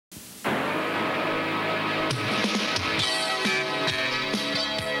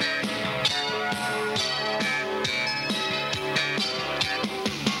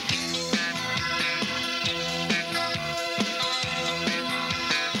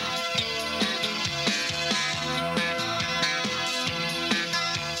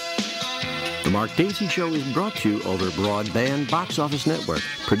The Mark Dacey Show is brought to you over Broadband Box Office Network,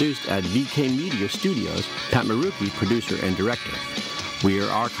 produced at VK Media Studios, Pat Marucci, producer and director. We are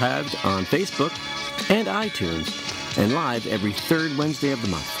archived on Facebook and iTunes, and live every third Wednesday of the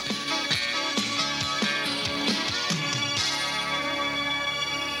month.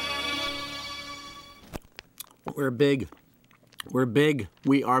 We're big. We're big.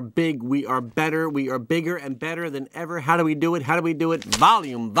 We are big. We are better. We are bigger and better than ever. How do we do it? How do we do it?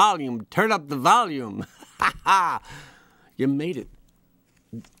 Volume, volume. Turn up the volume. Ha ha. You made it.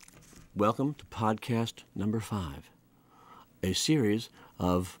 Welcome to podcast number 5. A series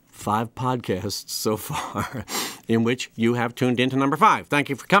of 5 podcasts so far in which you have tuned into number 5. Thank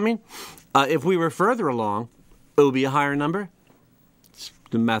you for coming. If we were further along, it would be a higher number. It's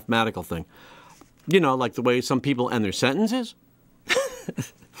the mathematical thing. You know, like the way some people end their sentences.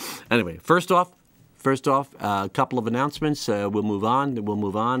 Anyway, first off, a couple of announcements. We'll move on.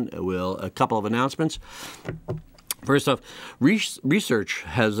 A couple of announcements. First off, research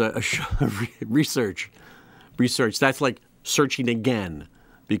has research. That's like searching again,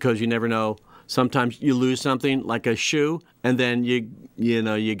 because you never know. Sometimes you lose something like a shoe, and then you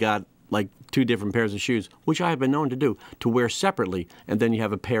got like 2 different pairs of shoes, which I have been known to do, to wear separately, and then you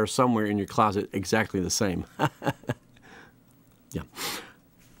have a pair somewhere in your closet exactly the same. Yeah,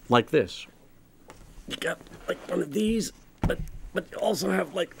 like this. You got like one of these, but you also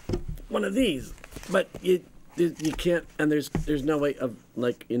have like one of these, but you can't, and there's no way of,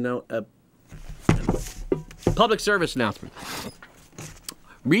 like, a public service announcement.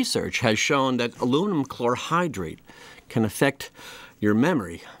 Research has shown that aluminum chlorhydrate can affect your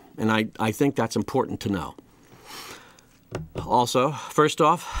memory, and I think that's important to know. Also, first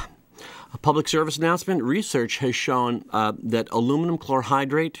off, a public service announcement. Research has shown that aluminum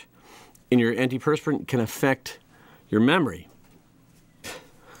chlorhydrate in your antiperspirant can affect your memory.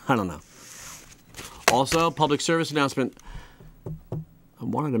 I don't know. Also, public service announcement. I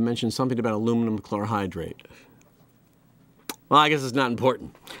wanted to mention something about aluminum chlorhydrate. Well, I guess it's not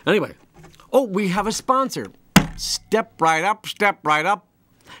important. Anyway, we have a sponsor. Step right up, step right up.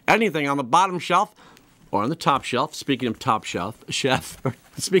 Anything on the bottom shelf or on the top shelf. Speaking of Top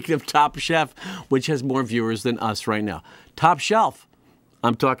Chef, which has more viewers than us right now. Top Shelf,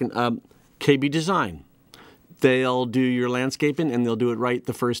 I'm talking KB Design. They'll do your landscaping, and they'll do it right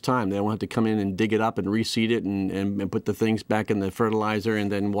the first time. They won't have to come in and dig it up and reseed it and put the things back in the fertilizer and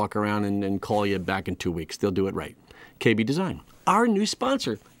then walk around and call you back in 2 weeks. They'll do it right. KB Design, our new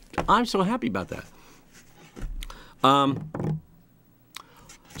sponsor. I'm so happy about that.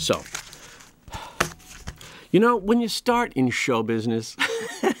 So, when you start in show business,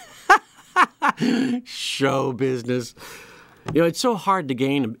 it's so hard to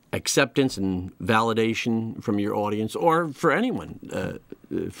gain acceptance and validation from your audience, or for anyone,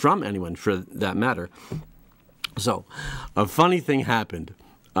 from anyone for that matter. So, a funny thing happened.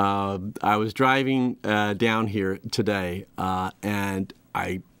 I was driving down here today, and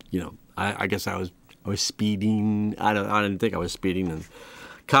I guess I was speeding. I didn't think I was speeding, and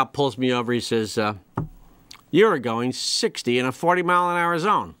cop pulls me over. He says, "You were going 60 in a 40-mile-an-hour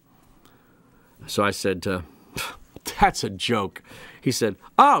zone." So I said, "That's a joke." He said,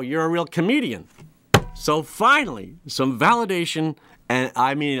 "Oh, you're a real comedian." So finally, some validation, and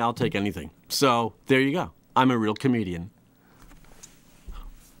I mean, I'll take anything. So there you go. I'm a real comedian.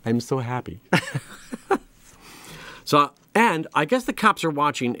 I'm so happy. And I guess the cops are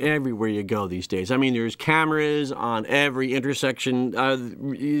watching everywhere you go these days. I mean, there's cameras on every intersection,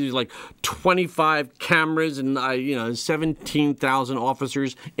 like 25 cameras and, 17,000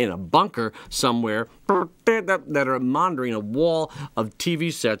 officers in a bunker somewhere that are monitoring a wall of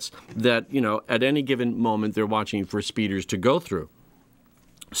TV sets that, at any given moment they're watching for speeders to go through.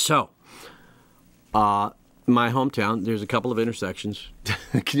 So, my hometown, there's a couple of intersections.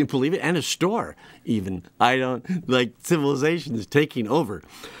 Can you believe it? And a store, even. Civilization is taking over.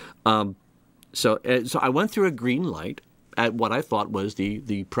 So I went through a green light at what I thought was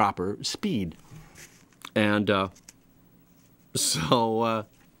the proper speed. And this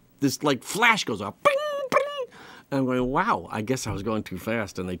flash goes off. Bing, bing. And I'm going, wow, I guess I was going too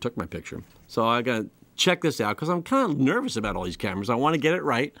fast, and they took my picture. So I got to check this out, because I'm kind of nervous about all these cameras. I want to get it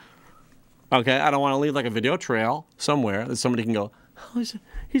right. Okay, I don't want to leave like a video trail somewhere that somebody can go, "Oh,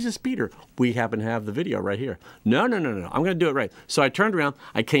 he's a speeder." We happen to have the video right here. No. I'm going to do it right. So I turned around.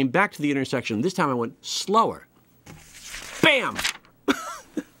 I came back to the intersection. This time I went slower. Bam!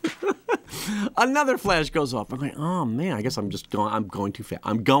 Another flash goes off. I'm like, oh, man, I guess I'm going too fast.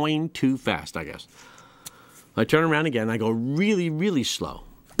 I'm going too fast, I guess. I turn around again. I go really, really slow.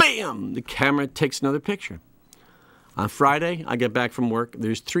 Bam! The camera takes another picture. On Friday, I get back from work.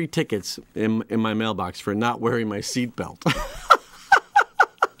 There's 3 tickets in my mailbox for not wearing my seatbelt.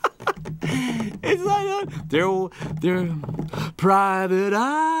 It's like they're private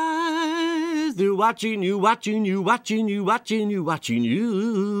eyes. They're watching you, watching you, watching you, watching you, watching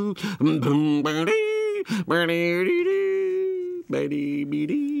you.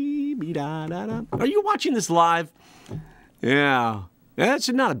 Are you watching this live? Yeah. That's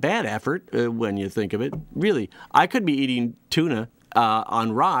not a bad effort when you think of it. Really, I could be eating tuna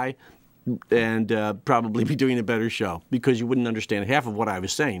on rye and probably be doing a better show because you wouldn't understand half of what I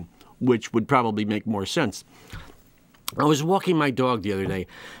was saying, which would probably make more sense. I was walking my dog the other day,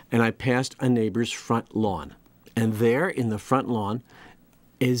 and I passed a neighbor's front lawn. And there in the front lawn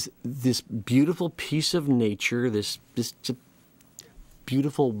is this beautiful piece of nature, this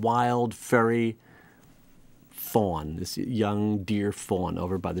beautiful wild furry fawn, this young deer fawn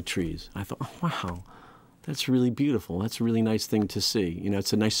over by the trees. I thought, oh, wow, that's really beautiful. That's a really nice thing to see. You know,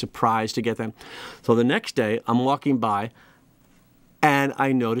 it's a nice surprise to get them. So the next day, I'm walking by, and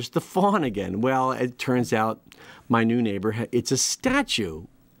I noticed the fawn again. Well, it turns out my new neighbor, it's a statue.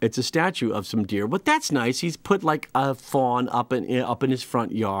 It's a statue of some deer, but that's nice. He's put like a fawn up in his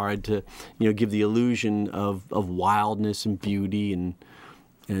front yard to, you know, give the illusion of wildness and beauty and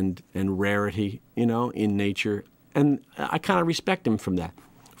rarity, you know, in nature. And I kind of respect him for that.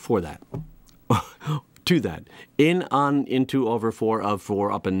 To that. In, on, into, over, for, of, for,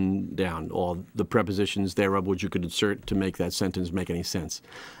 up and down. All the prepositions thereof which you could insert to make that sentence make any sense.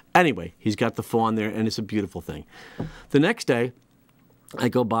 Anyway, he's got the fawn there, and it's a beautiful thing. The next day, I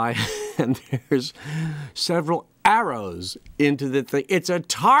go by, and there's several arrows into the thing. It's a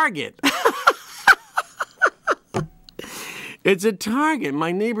target. It's a target.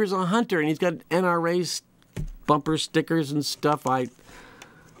 My neighbor's a hunter, and he's got NRA bumper stickers and stuff. I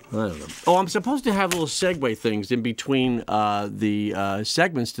don't know. Oh, I'm supposed to have little segue things in between the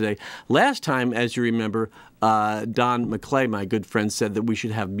segments today. Last time, as you remember, Don McClay, my good friend, said that we should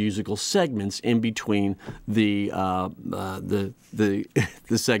have musical segments in between the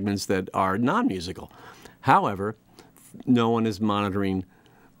segments that are non-musical. However, no one is monitoring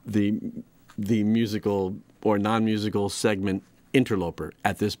the musical or non-musical segment interloper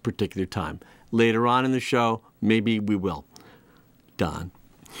at this particular time. Later on in the show, maybe we will. Don.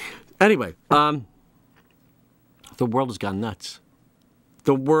 Anyway, the world has gone nuts.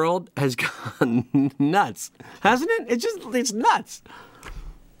 The world has gone nuts, hasn't it? It's nuts.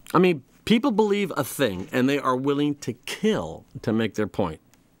 I mean, people believe a thing, and they are willing to kill to make their point.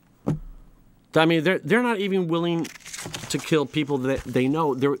 I mean, they're not even willing to kill people that they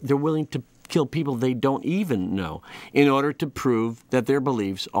know. They're willing to kill people they don't even know in order to prove that their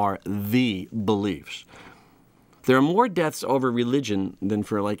beliefs are the beliefs. There are more deaths over religion than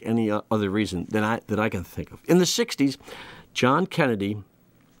for like any other reason that I can think of. In the 60s, John Kennedy,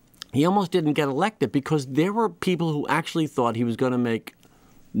 he almost didn't get elected because there were people who actually thought he was going to make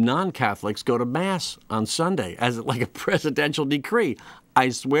non-Catholics go to Mass on Sunday as like a presidential decree. I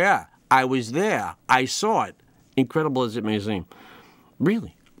swear, I was there. I saw it. Incredible as it may seem.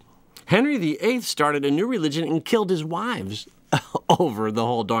 Really. Henry VIII started a new religion and killed his wives over the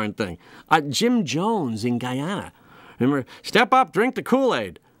whole darn thing. Jim Jones in Guyana. Remember, step up, drink the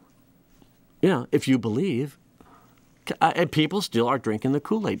Kool-Aid. You know, if you believe. And people still are drinking the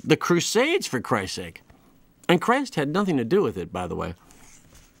Kool-Aid. The Crusades, for Christ's sake. And Christ had nothing to do with it, by the way.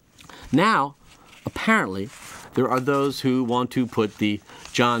 Now, apparently, there are those who want to put the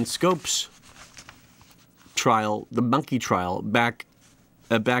John Scopes trial, the monkey trial, back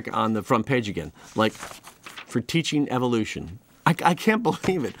on the front page again, like for teaching evolution. I can't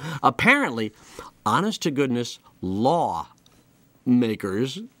believe it. Apparently, honest-to-goodness law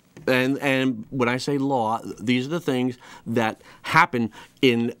makers, and when I say law, these are the things that happen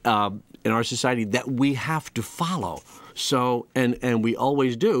in our society that we have to follow. So, and we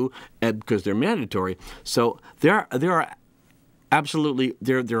always do because they're mandatory. So there are absolutely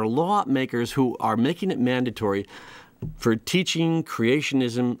there are lawmakers who are making it mandatory for teaching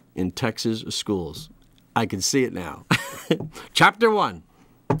creationism in Texas schools. I can see it now. Chapter 1.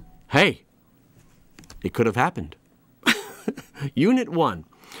 Hey, it could have happened. Unit 1.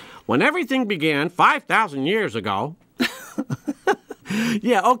 When everything began 5,000 years ago.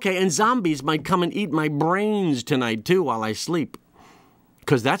 Yeah, okay, and zombies might come and eat my brains tonight, too, while I sleep.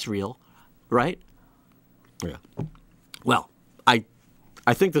 Because that's real, right? Yeah. Well, I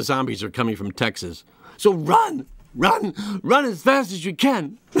think the zombies are coming from Texas. So run! Run as fast as you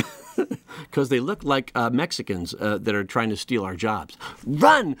can. Because they look like Mexicans that are trying to steal our jobs.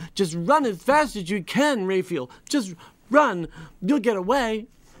 Run! Just run as fast as you can, Raphael. Just run. You'll get away.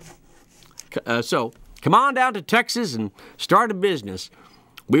 So Come on down to Texas and start a business.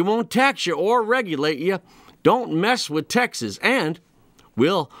 We won't tax you or regulate you. Don't mess with Texas, and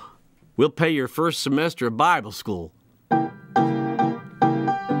we'll pay your first semester of Bible school.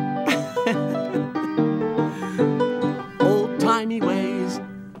 Old-timey ways.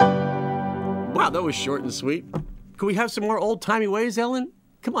 Wow, that was short and sweet. Can we have some more old-timey ways, Ellen?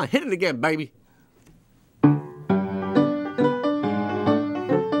 Come on, hit it again, baby.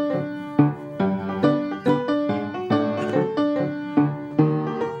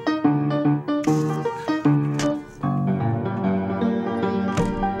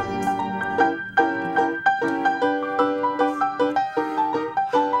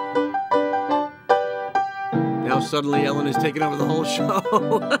 Now suddenly Ellen is taking over the whole show.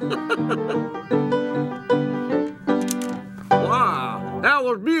 Wow, that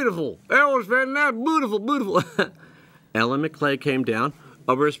was beautiful. That was fantastic. Beautiful. Ellen McClay came down.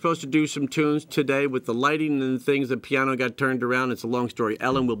 We're supposed to do some tunes today with the lighting and things. The piano got turned around. It's a long story.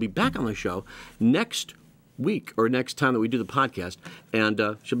 Ellen will be back on the show next week or next time that we do the podcast, and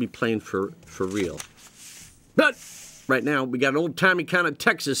she'll be playing for real. But right now, we got an old-timey kind of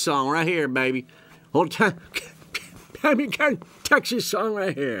Texas song right here, baby. Old-timey kind of Texas song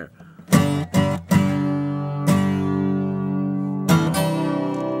right here.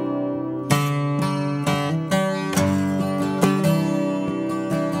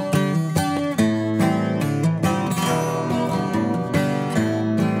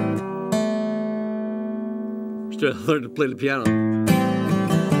 Still learn to play the piano.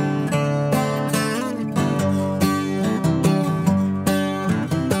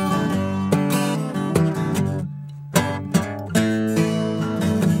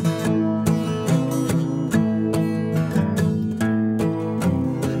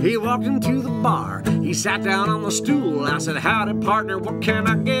 He walked into the bar, he sat down on the stool. I said, howdy partner, what can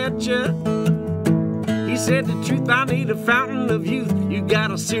I get you? He said, the truth, I need a fountain of youth. You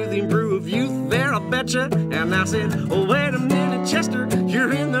got a soothing brew of youth there, I'll betcha. And I said, oh wait a minute, Chester,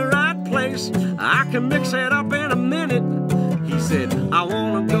 you're in the right place. I can mix it up in a minute. He said, I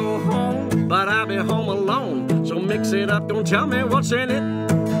wanna go home, but I'll be home alone. So mix it up, don't tell me what's in it.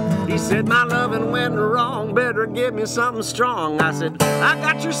 He said, my loving went wrong, better give me something strong. I said, I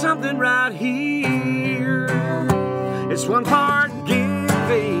got you something right here. It's one part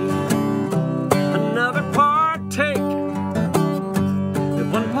giving, another part take,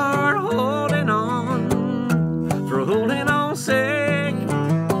 and one part holding on, for holding on's sake.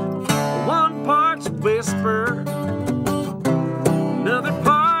 One part's whisper, another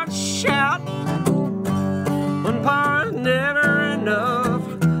part's shout, one part's never enough.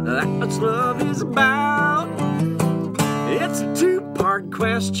 That's what love is about. It's a two-part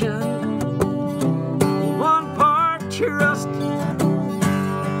question, one part trust,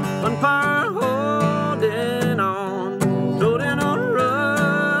 one part holding on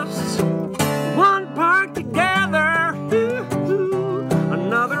rust, one part together,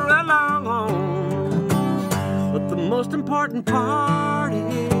 another alone. But the most important part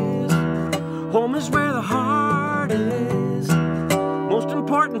is home is where the heart is. Most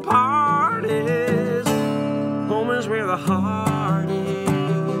important part is home is where the heart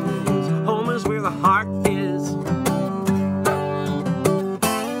is. Home is where the heart is.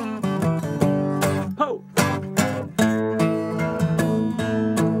 Ho!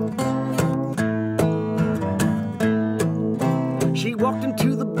 She walked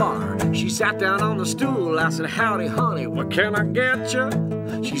into the bar. She sat down on the stool. I said, howdy, honey, what can I get you?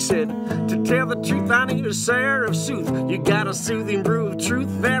 She said, to tell the truth, I need a sair of sooth. You got a soothing brew of truth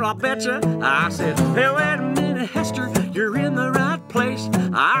there, I'll betcha. I said, hey, wait a minute, Hester, you're in the right place.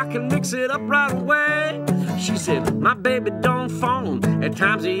 I can mix it up right away. She said, my baby don't phone. At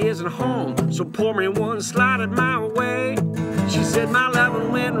times he isn't home, so pour me one, slide it my way. She said, my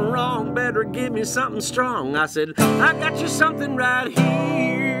loving went wrong, better give me something strong. I said, I got you something right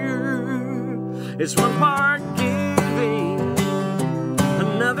here. It's one part giving,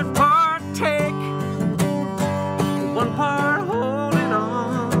 another part take, one part holding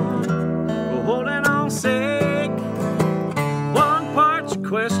on's sake. One part's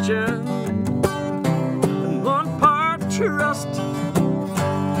question, and one part trust,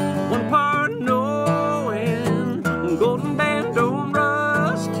 one part knowing golden band don't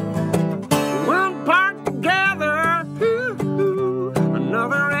rust. One part together,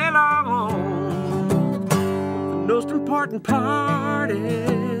 another alone. The most important part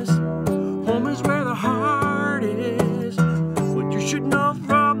is home is where the heart is. What you should know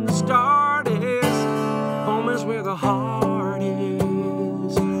from the start is home is where the heart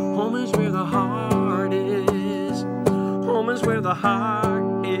is. Home is where the heart is. Home is where the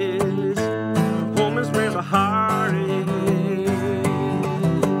heart is. Home is where the heart is.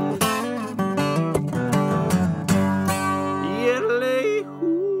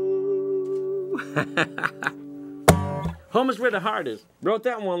 Home is where the heart is. Wrote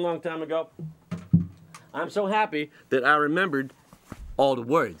that one a long time ago. I'm so happy that I remembered all the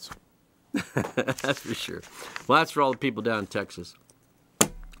words. That's for sure. Well, that's for all the people down in Texas.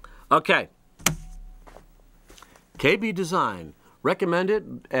 Okay. KB Design,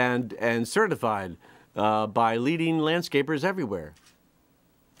 recommended and certified by leading landscapers everywhere.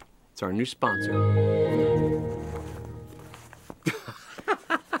 It's our new sponsor.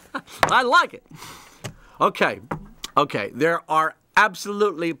 I like it. Okay. There are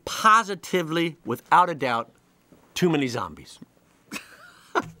absolutely, positively, without a doubt, too many zombies.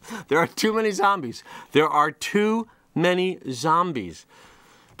 There are too many zombies. There are too many zombies.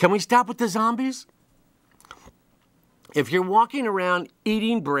 Can we stop with the zombies? If you're walking around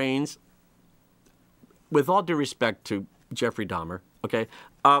eating brains, with all due respect to Jeffrey Dahmer, okay,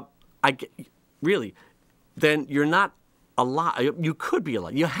 really, then you're not alive. You could be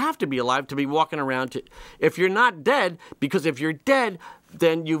alive. You have to be alive to be walking around. If you're not dead, because if you're dead,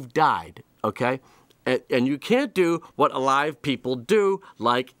 then you've died, okay? And you can't do what alive people do,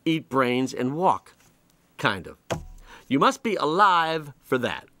 like eat brains and walk, kind of. You must be alive for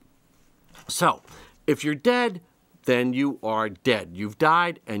that. So, if you're dead, then you are dead. You've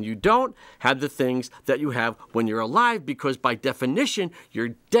died, and you don't have the things that you have when you're alive, because by definition,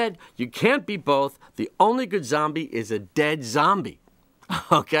 you're dead. You can't be both. The only good zombie is a dead zombie.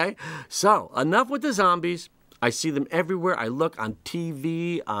 Okay? So, enough with the zombies. I see them everywhere. I look on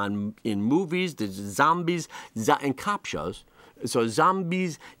TV, in movies. There's zombies and cop shows. So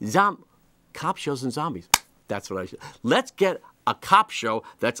zombies, cop shows and zombies. That's what I should. Let's get a cop show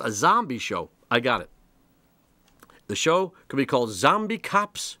that's a zombie show. I got it. The show could be called Zombie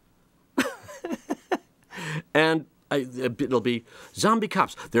Cops. And it'll be Zombie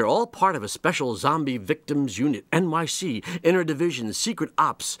Cops. They're all part of a special zombie victims unit. NYC, Interdivision, Secret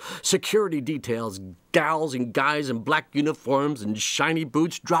Ops, security details, gals and guys in black uniforms and shiny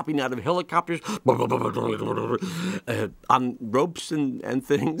boots dropping out of helicopters on ropes and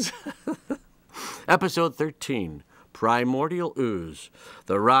things. Episode 13, Primordial Ooze,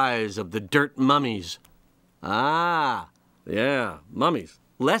 the rise of the dirt mummies. Ah, yeah, mummies.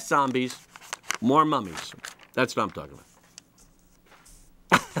 Less zombies, more mummies. That's what I'm talking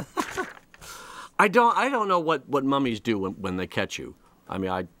about. I don't know what mummies do when they catch you. I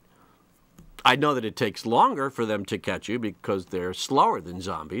mean, I know that it takes longer for them to catch you because they're slower than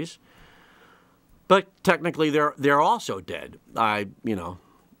zombies. But technically, they're also dead.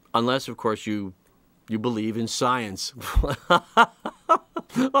 Unless of course you believe in science.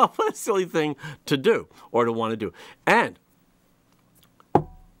 Well, what a silly thing to do or to want to do. And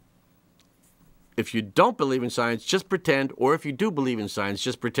if you don't believe in science, just pretend, or if you do believe in science,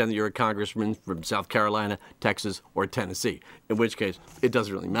 just pretend that you're a congressman from South Carolina, Texas, or Tennessee. In which case, it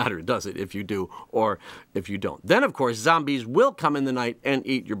doesn't really matter, does it, if you do or if you don't. Then, of course, zombies will come in the night and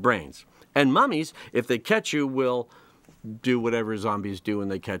eat your brains. And mummies, if they catch you, will do whatever zombies do when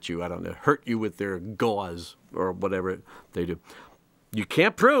they catch you. I don't know, hurt you with their gauze or whatever they do. You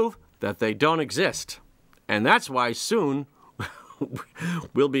can't prove that they don't exist. And that's why soon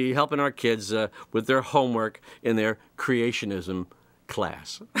we'll be helping our kids with their homework in their creationism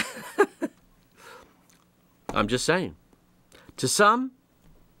class. I'm just saying. To some,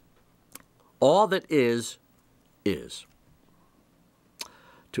 all that is. To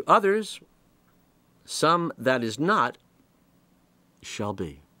others, some that is not shall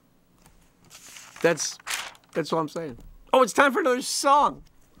be. That's all I'm saying. Oh, it's time for another song.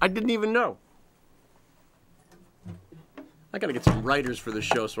 I didn't even know. I gotta get some writers for the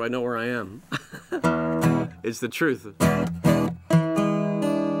show so I know where I am. It's the truth.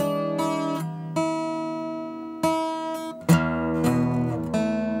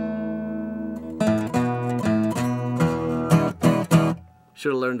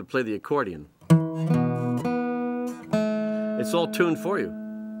 Should have learned to play the accordion. It's all tuned for you.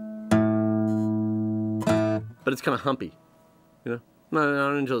 But it's kind of humpy, you know?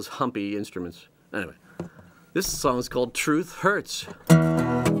 Not into those humpy instruments. Anyway, this song is called Truth Hurts. By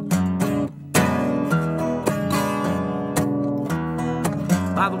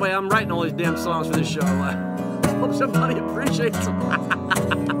the way, I'm writing all these damn songs for this show. I hope somebody appreciates them.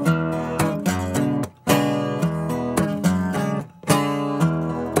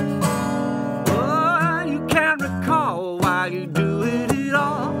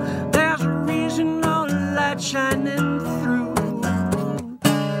 Shining through,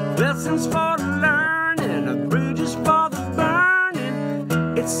 lessons for the learning, bridges for the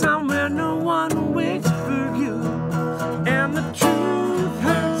burning. It's somewhere no one waits for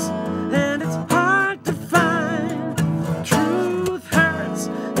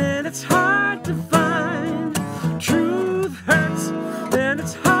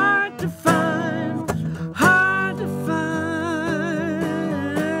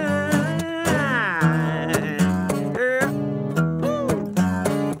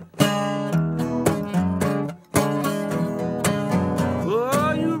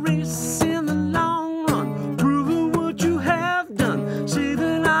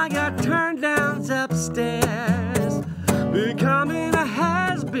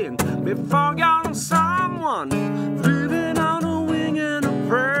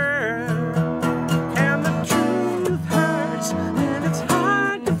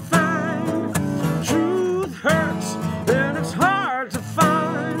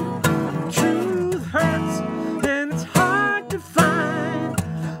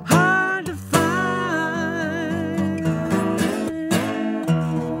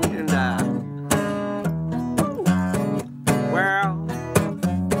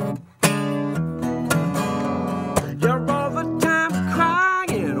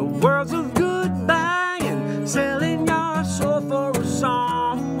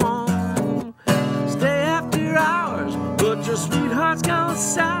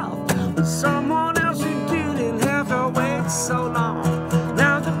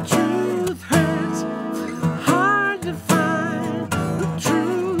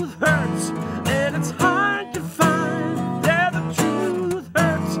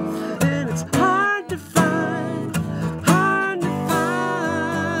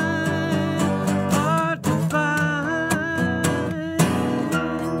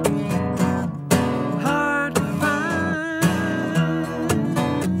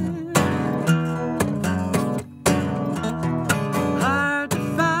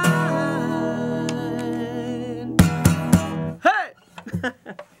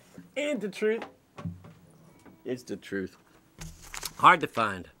the truth? It's the truth. Hard to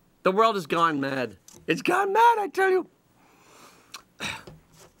find. The world has gone mad. It's gone mad, I tell you.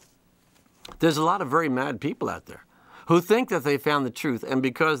 There's a lot of very mad people out there who think that they found the truth, and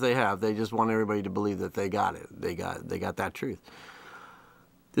because they have, they just want everybody to believe that they got it. They got that truth.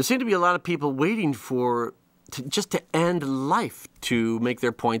 There seem to be a lot of people waiting just to end life to make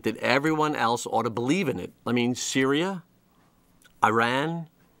their point that everyone else ought to believe in it. I mean, Syria, Iran,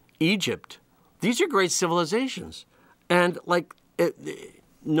 Egypt. These are great civilizations. And like,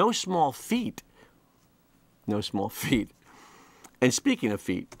 no small feat. No small feat. And speaking of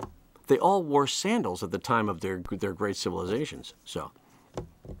feet, they all wore sandals at the time of their great civilizations. So,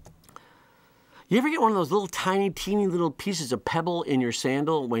 you ever get one of those little tiny, teeny little pieces of pebble in your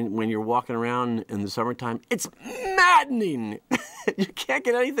sandal when you're walking around in the summertime? It's maddening. You can't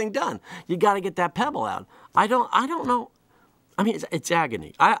get anything done. You got to get that pebble out. I don't know. I mean, it's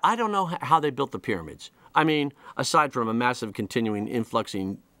agony. I don't know how they built the pyramids. I mean, aside from a massive continuing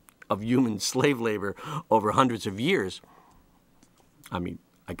influxing of human slave labor over hundreds of years. I mean,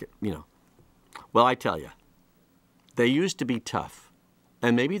 well, I tell you, they used to be tough.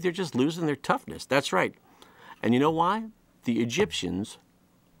 And maybe they're just losing their toughness. That's right. And you know why? The Egyptians,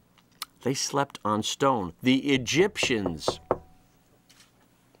 they slept on stone. The Egyptians.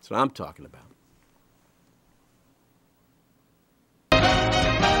 That's what I'm talking about.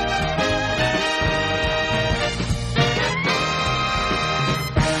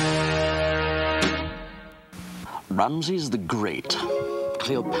 Ramses the Great,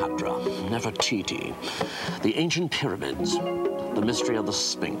 Cleopatra, Nefertiti, the ancient pyramids, the mystery of the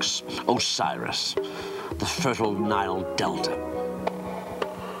Sphinx, Osiris, the fertile Nile Delta.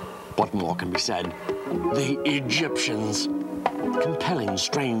 What more can be said? The Egyptians. Compelling,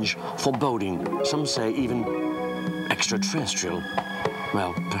 strange, foreboding, some say even extraterrestrial.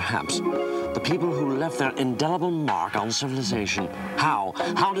 Well, perhaps. The people who left their indelible mark on civilization. How?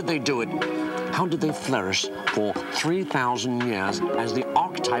 How did they do it? How did they flourish for 3,000 years as the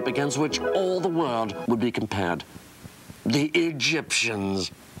archetype against which all the world would be compared? The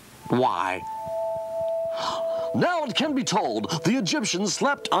Egyptians. Why? Now it can be told the Egyptians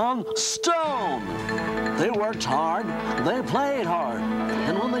slept on stone. They worked hard, they played hard,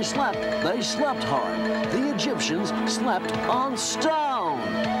 and when they slept hard. The Egyptians slept on stone.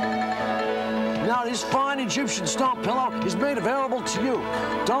 Now this fine Egyptian stone pillow is made available to you.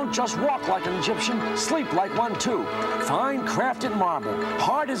 Don't just walk like an Egyptian, sleep like one too. Fine crafted marble,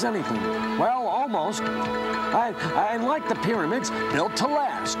 hard as anything. Well, almost. And like the pyramids, built to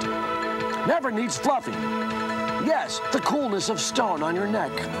last. Never needs fluffing. Yes, the coolness of stone on your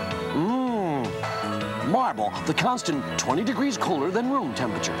neck. Marble, the constant 20 degrees cooler than room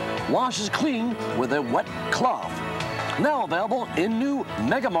temperature. Washes clean with a wet cloth. Now available in new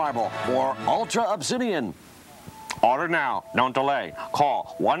Mega Marble or Ultra Obsidian. Order now, don't delay.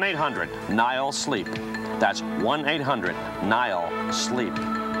 Call 1-800-NILE-SLEEP. That's 1-800-NILE-SLEEP.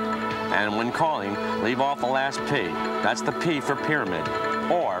 And when calling, leave off the last P. That's the P for pyramid.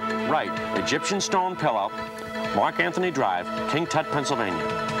 Or write Egyptian Stone Pillow, Mark Anthony Drive, King Tut, Pennsylvania.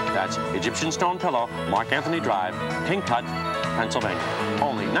 That's Egyptian Stone Pillow, Mark Anthony Drive, King Tut, Pennsylvania.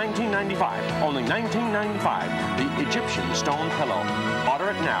 Only $19.95. Only $19.95. The Egyptian Stone Pillow. Order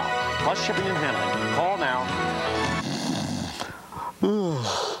it now. Plus shipping and handling. Call now.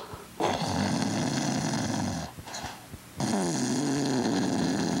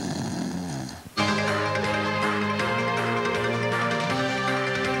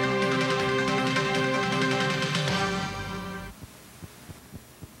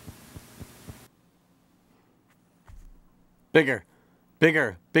 Bigger,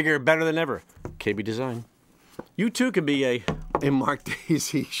 bigger, bigger, better than ever. KB Design. You too could be a Mark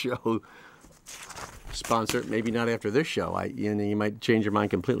Dacey Show sponsor. Maybe not after this show. You might change your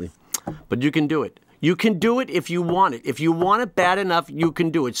mind completely. But you can do it. You can do it if you want it. If you want it bad enough, you can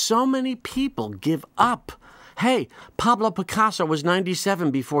do it. So many people give up. Hey, Pablo Picasso was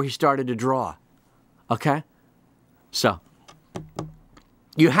 97 before he started to draw. Okay? So,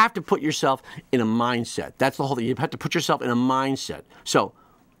 you have to put yourself in a mindset. That's the whole thing. You have to put yourself in a mindset. So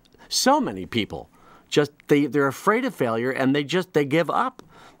many people just, they're afraid of failure and they give up.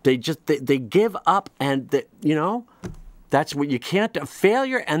 They give up and, that's what you can't do.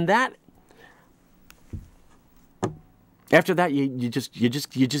 Failure and that, after that, you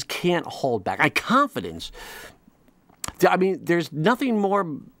just can't hold back. Confidence. I mean, there's nothing more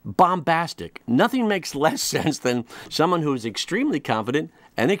bombastic. Nothing makes less sense than someone who is extremely confident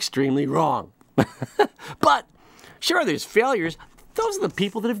and extremely wrong. But, sure, there's failures. Those are the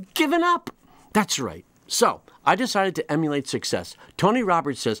people that have given up. That's right. So I decided to emulate success. Tony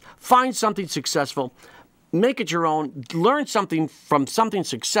Robbins says, find something successful, make it your own, learn something from something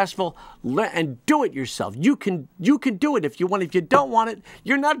successful, and do it yourself. You can do it if you want. If you don't want it,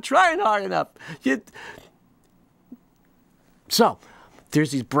 you're not trying hard enough. So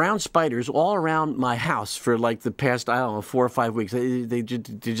there's these brown spiders all around my house for like the past, I don't know, 4 or 5 weeks. They're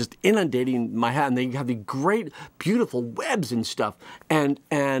just inundating my house, and they have the great, beautiful webs and stuff. And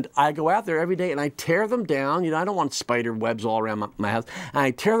I go out there every day and I tear them down. I don't want spider webs all around my house. And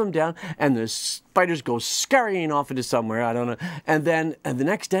I tear them down, and the spiders go scurrying off into somewhere. I don't know. And the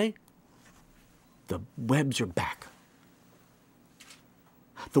next day, the webs are back.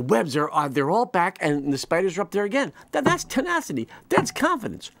 The webs they're all back, and the spiders are up there again. That's tenacity. That's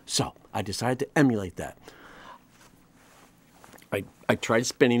confidence. So I decided to emulate that. I tried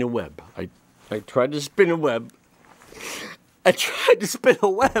spinning a web. I tried to spin a web. I tried to spin a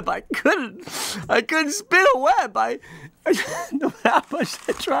web. I couldn't spin a web. No matter how much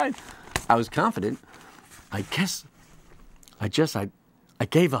I tried. I was confident. I guess I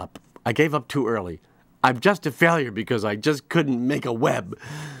gave up. I gave up too early. I'm just a failure because I just couldn't make a web.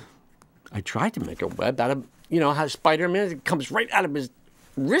 I tried to make a web out of, how Spider-Man, it comes right out of his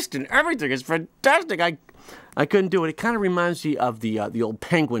wrist and everything. It's fantastic. I couldn't do it. It kind of reminds me of the old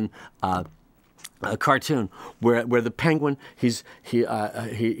Penguin cartoon where the Penguin, he's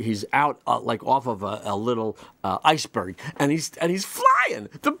out like off of a little iceberg, and he's flying.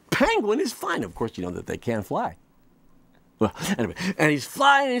 The Penguin is flying. Of course, you know that they can't fly. Well, anyway, and he's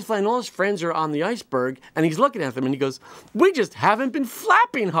flying, all his friends are on the iceberg, and he's looking at them, and he goes, we just haven't been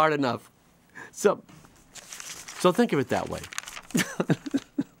flapping hard enough. So think of it that way.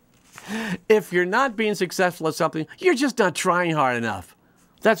 If you're not being successful at something, you're just not trying hard enough.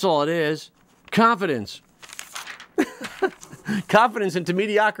 That's all it is. Confidence. Confidence into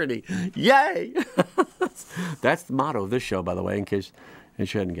mediocrity. Yay! That's the motto of this show, by the way, in case you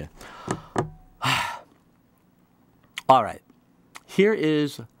hadn't get. All right, here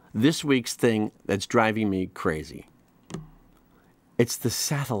is this week's thing that's driving me crazy. It's the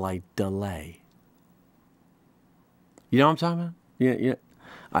satellite delay. You know what I'm talking about? Yeah.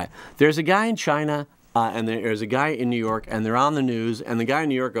 All right. There's a guy in China, and there's a guy in New York, and they're on the news, and the guy in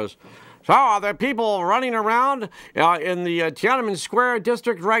New York goes, so are there people running around in the Tiananmen Square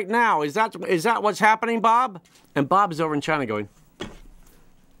district right now? Is that what's happening, Bob? And Bob is over in China going,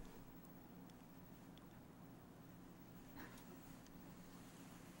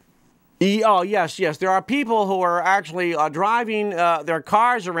 oh, yes. There are people who are actually driving their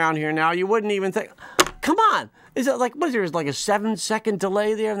cars around here now. You wouldn't even think. Come on. Is it like, what is there, like a 7-second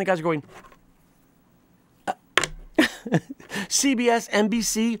delay there? And the guys are going, CBS,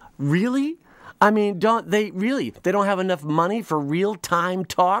 NBC, really? I mean, they don't have enough money for real-time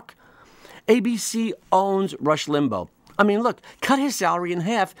talk? ABC owns Rush Limbaugh. I mean, look, cut his salary in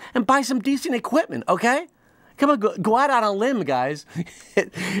half and buy some decent equipment, okay? Come on, go out on a limb, guys.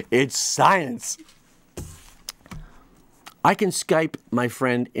 It's science. I can Skype my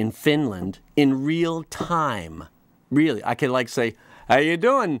friend in Finland in real time. Really, I can say, how you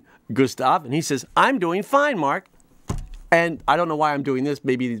doing, Gustav? And he says, I'm doing fine, Mark. And I don't know why I'm doing this.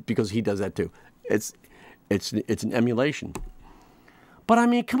 Maybe because he does that too. It's an emulation. But I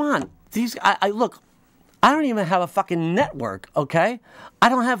mean, come on. Look, I don't even have a fucking network, okay? I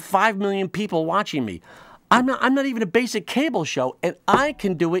don't have 5 million people watching me. I'm not even a basic cable show, and I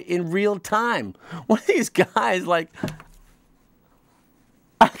can do it in real time. One of these guys,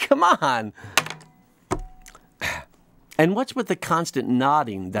 come on. And what's with the constant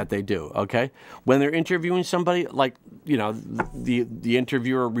nodding that they do, okay? When they're interviewing somebody, the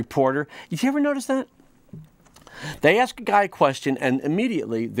interviewer reporter. Did you ever notice that? They ask a guy a question, and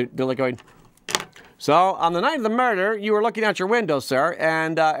immediately they're like going, so on the night of the murder, you were looking out your window, sir,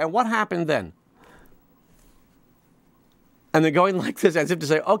 and what happened then? And they're going like this, as if to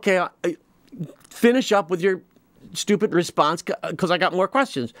say, okay, finish up with your stupid response, because I got more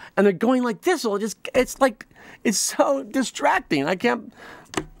questions. And they're going like this. It's so distracting. I can't.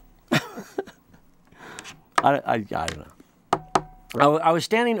 I don't know. I was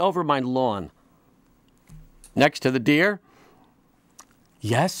standing over my lawn next to the deer.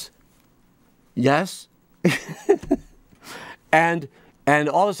 Yes. and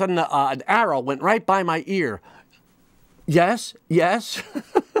all of a sudden, an arrow went right by my ear. Yes.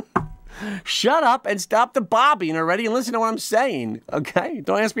 Shut up and stop the bobbing already and listen to what I'm saying, okay?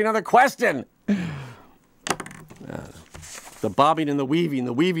 Don't ask me another question. The bobbing and the weaving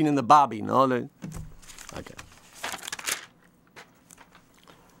and the bobbing. Okay.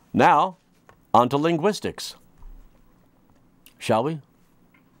 Now, on to linguistics. Shall we?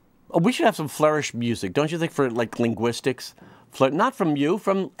 Oh, we should have some flourish music, don't you think, for like linguistics? Not from you,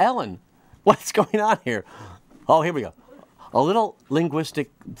 from Ellen. What's going on here? Oh, here we go. A little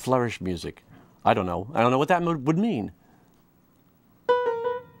linguistic flourish music. I don't know. I don't know what that would mean.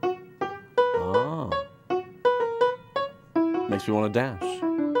 Oh. Makes me want to dance.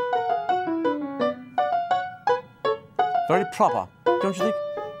 Very proper, don't you think?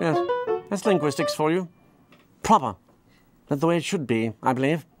 Yes. That's linguistics for you. Proper. That's the way it should be, I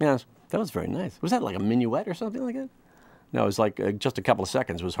believe. Yes. That was very nice. Was that like a minuet or something like that? No, it was like just a couple of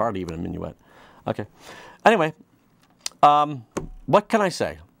seconds. It was hardly even a minuet. Okay. Anyway, what can I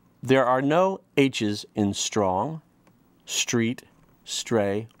say? There are no H's in strong, street,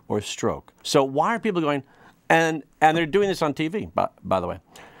 stray, or stroke. So why are people going, and they're doing this on TV, by the way.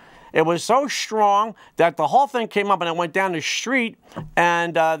 It was so strong that the whole thing came up and it went down the street,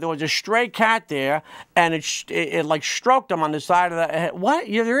 and there was a stray cat there, and it like stroked him on the side of the head. What?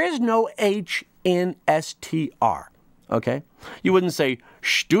 Yeah, there is no H in STR, okay? You wouldn't say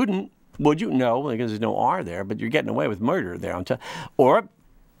student, would you? No, because there's no R there, but you're getting away with murder there. Or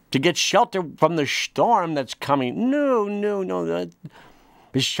to get shelter from the storm that's coming. No.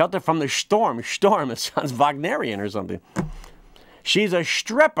 Shelter from the storm. Storm, it sounds Wagnerian or something. She's a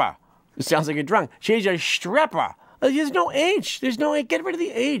stripper. It sounds like you're drunk. She's a stripper. There's no H. There's no H. Get rid of the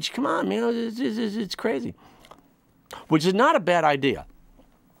H. Come on, man. It's crazy. Which is not a bad idea.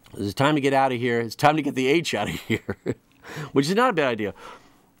 It's time to get out of here. It's time to get the H out of here. Which is not a bad idea.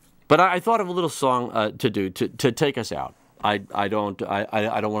 But I thought of a little song to do to take us out. I don't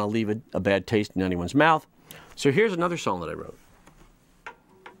want to leave a bad taste in anyone's mouth. So here's another song that I wrote.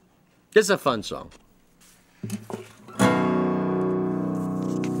 This is a fun song.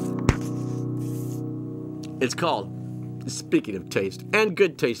 It's called, speaking of taste, and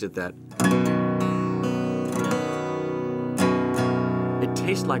good taste at that. It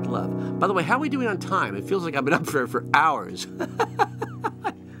tastes like love. By the way, how are we doing on time? It feels like I've been up there for hours. I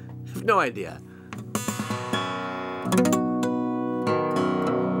have no idea.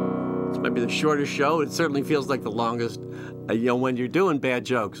 This might be the shortest show. It certainly feels like the longest. When you're doing bad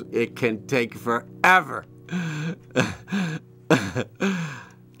jokes, it can take forever.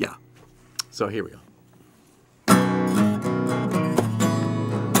 Yeah. So here we go.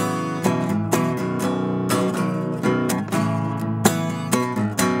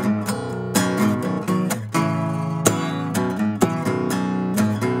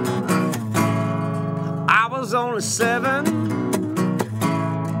 I was only 7.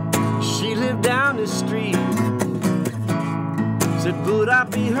 She lived down the street. Said, would I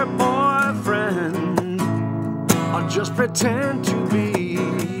be her boyfriend or just pretend to be?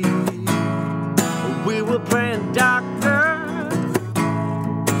 We were playing doctor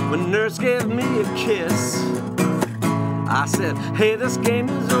when nurse gave me a kiss. I said, hey, this game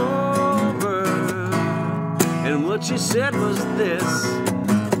is over. And what she said was this.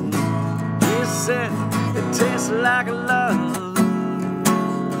 She said, it tastes like love.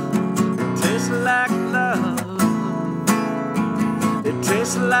 It tastes like love. It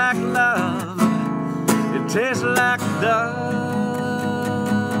tastes like love. It tastes like love.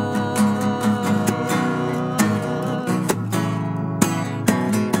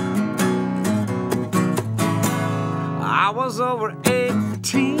 I was over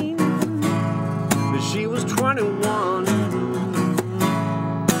 18, but she was 21.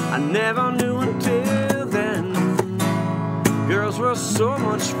 I never knew until then girls were so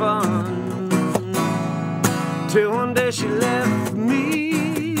much fun. Till one day she left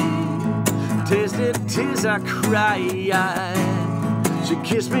me, tasted tears I cried. She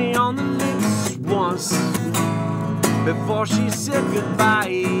kissed me on the lips once before she said goodbye.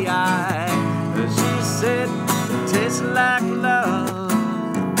 She said, it tastes like love.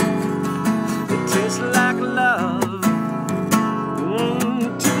 It tastes like love.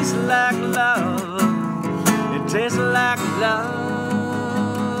 It tastes like love. It tastes like love.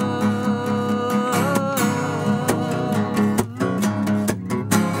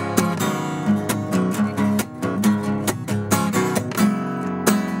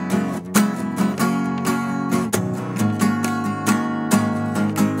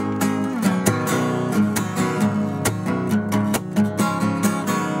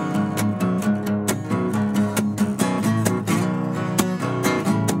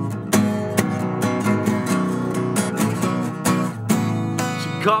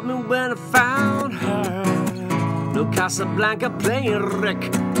 Caught me when I found her. No Casablanca playing Rick.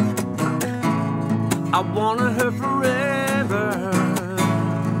 I wanted her forever,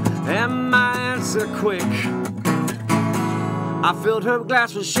 and my answer quick. I filled her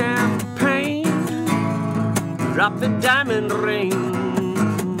glass with champagne, dropped the diamond ring.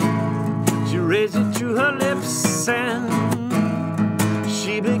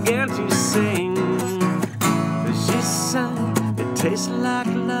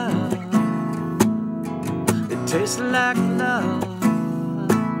 tastes like love.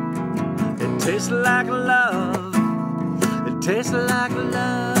 It tastes like love. It tastes like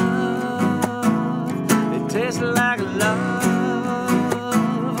love. It tastes like love.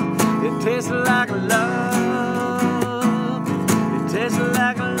 It tastes like love. It tastes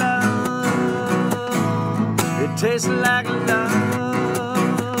like love. It tastes like love.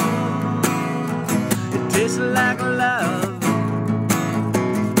 It tastes like love.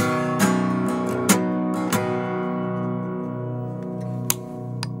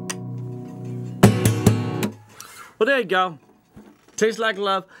 Well, there you go. Tastes like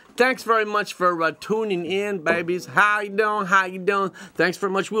love. Thanks very much for tuning in, babies. How you doing? How you doing? Thanks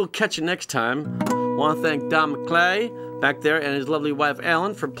very much. We'll catch you next time. Want to thank Don McClay back there and his lovely wife,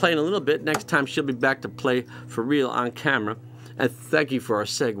 Ellen, for playing a little bit. Next time, she'll be back to play for real on camera. And thank you for our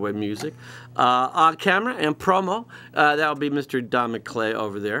segue music. On camera and promo, that'll be Mr. Don McClay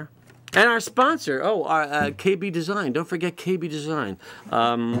over there. And our sponsor, our KB Design. Don't forget KB Design.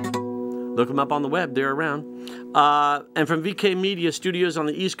 Look them up on the web. They're around. And from VK Media Studios on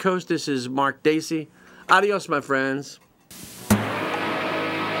the East Coast, this is Mark Dacey. Adios, my friends.